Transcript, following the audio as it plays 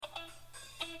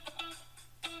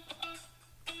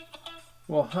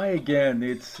Well, hi again.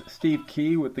 It's Steve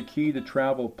Key with the Key to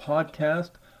Travel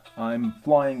podcast. I'm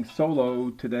flying solo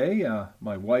today.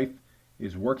 My wife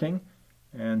is working,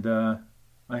 and I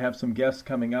have some guests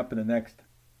coming up in the next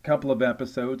couple of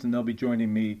episodes, and they'll be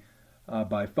joining me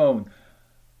by phone.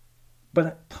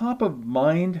 But top of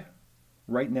mind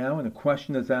right now, and a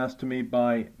question that's asked to me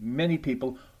by many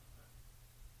people: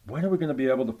 when are we going to be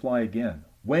able to fly again?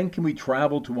 When can we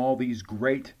travel to all these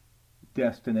great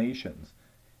destinations?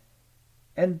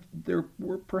 And there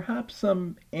were perhaps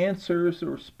some answers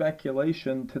or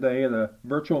speculation today at a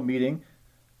virtual meeting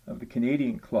of the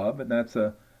Canadian Club, and that's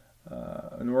an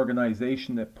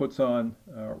organization that puts on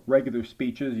regular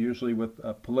speeches, usually with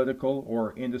political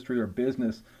or industry or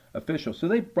business officials. So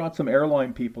they brought some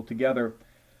airline people together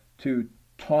to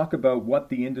talk about what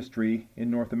the industry in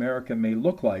North America may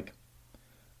look like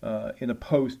in a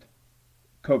post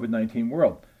COVID 19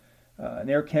 world. An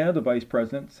Air Canada vice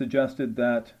president suggested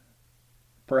that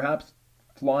perhaps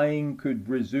flying could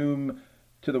resume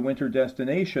to the winter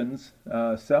destinations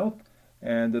south,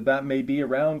 and that may be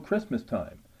around Christmas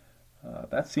time.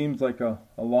 That seems like a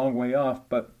long way off,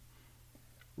 but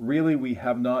really we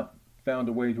have not found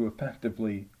a way to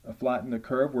effectively flatten the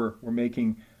curve. We're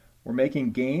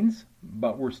making gains,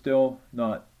 but we're still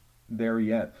not there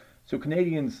yet. So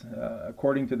Canadians,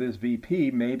 according to this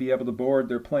VP, may be able to board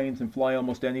their planes and fly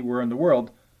almost anywhere in the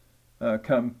world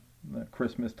come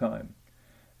Christmas time.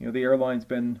 The airline's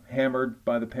been hammered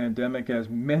by the pandemic, as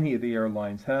many of the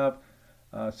airlines have.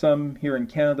 Some here in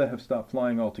Canada have stopped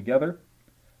flying altogether.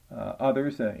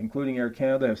 Others, including Air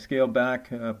Canada, have scaled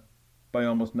back by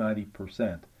almost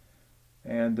 90%.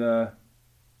 And that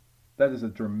is a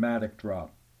dramatic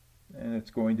drop. And it's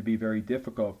going to be very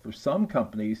difficult for some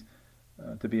companies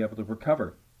to be able to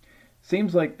recover.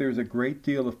 Seems like there's a great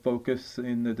deal of focus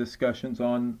in the discussions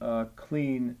on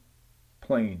clean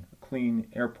plane, a clean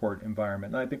airport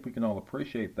environment. And I think we can all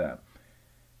appreciate that.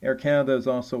 Air Canada is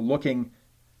also looking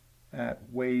at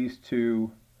ways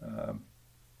to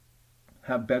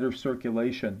have better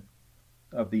circulation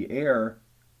of the air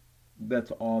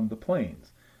that's on the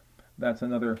planes. That's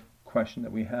another question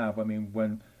that we have. I mean,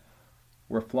 when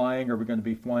we're flying, are we going to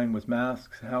be flying with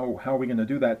masks? How are we going to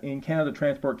do that? In Canada,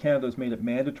 Transport Canada has made it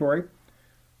mandatory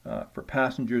for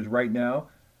passengers right now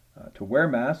to wear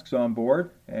masks on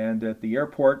board and at the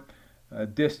airport,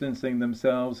 distancing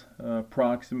themselves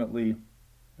approximately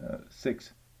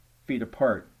 6 feet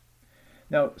apart.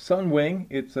 Now, Sunwing,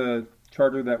 it's a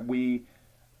charter that we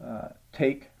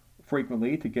take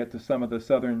frequently to get to some of the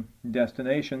southern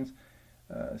destinations,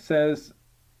 says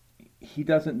he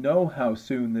doesn't know how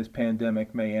soon this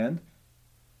pandemic may end.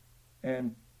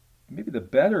 And maybe the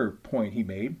better point he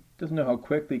made, doesn't know how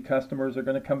quickly customers are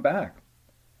going to come back.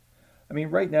 I mean,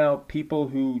 right now, people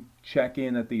who check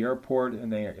in at the airport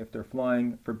and if they're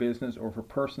flying for business or for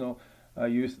personal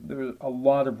use, there's a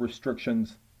lot of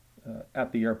restrictions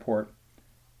at the airport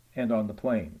and on the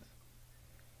planes.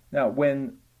 Now,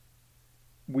 when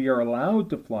we are allowed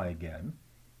to fly again,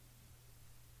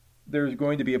 there's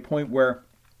going to be a point where,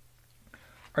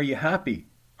 are you happy?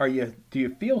 Do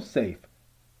you feel safe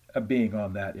being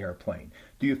on that airplane?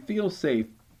 Do you feel safe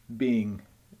being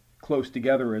close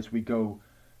together as we go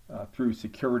through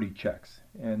security checks,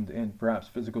 and perhaps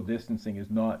physical distancing is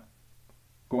not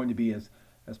going to be as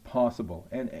possible?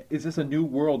 And is this a new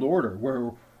world order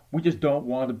where we just don't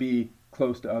want to be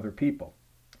close to other people?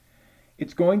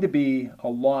 It's going to be a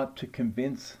lot to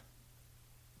convince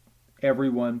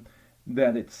everyone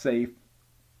that it's safe,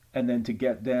 and then to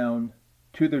get down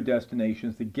to their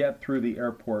destinations, to get through the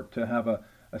airport, to have a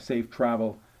safe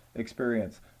travel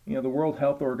experience. The World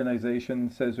Health Organization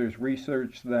says there's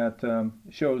research that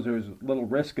shows there's little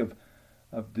risk of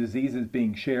diseases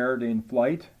being shared in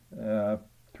flight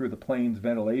through the plane's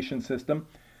ventilation system.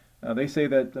 They say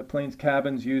that the plane's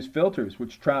cabins use filters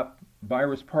which trap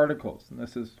virus particles. And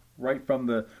this is right from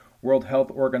the World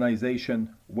Health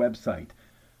Organization website.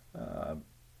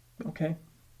 Okay,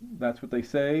 that's what they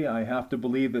say. I have to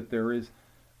believe that there is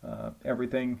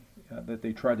everything that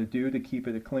they try to do to keep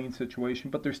it a clean situation,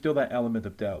 but there's still that element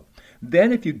of doubt.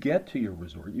 Then if you get to your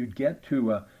resort, you get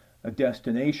to a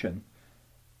destination,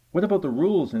 what about the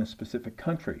rules in a specific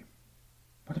country?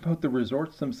 What about the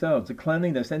resorts themselves, the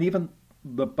cleanliness, and even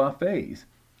the buffets?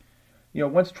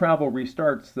 Once travel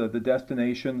restarts, the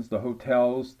destinations, the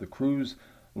hotels, the cruise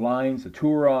lines, the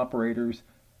tour operators,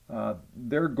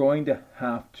 they're going to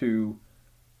have to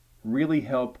really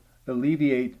help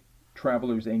alleviate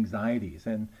travelers' anxieties.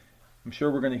 And I'm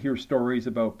sure we're going to hear stories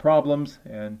about problems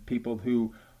and people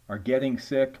who are getting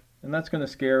sick, and that's going to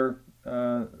scare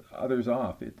others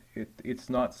off. It's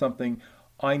not something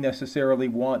I necessarily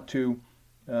want to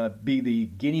be the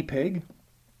guinea pig,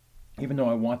 even though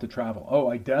I want to travel. Oh,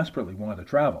 I desperately want to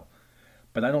travel.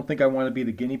 But I don't think I want to be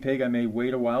the guinea pig. I may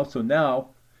wait a while. So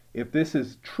now, if this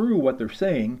is true what they're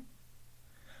saying,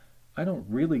 I don't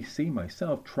really see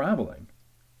myself traveling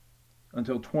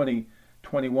until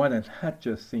 2021, and that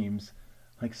just seems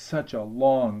like such a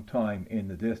long time in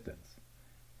the distance.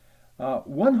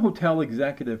 One hotel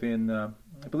executive in,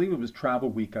 I believe it was Travel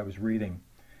Week I was reading,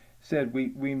 said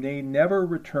we may never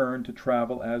return to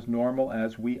travel as normal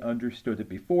as we understood it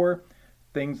before.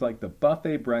 Things like the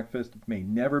buffet breakfast may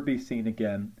never be seen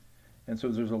again. And so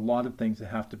there's a lot of things that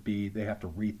they have to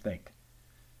rethink.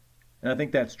 And I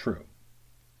think that's true.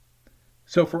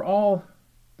 So for all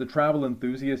the travel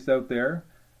enthusiasts out there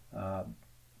that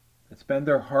spend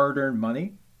their hard-earned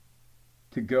money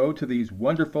to go to these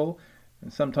wonderful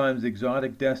and sometimes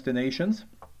exotic destinations,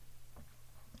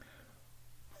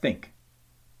 think.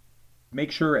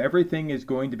 Make sure everything is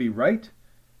going to be right.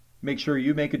 Make sure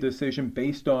you make a decision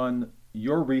based on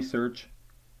your research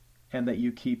and that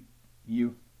you keep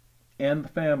you and the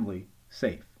family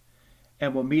safe.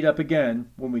 And we'll meet up again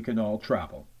when we can all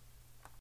travel.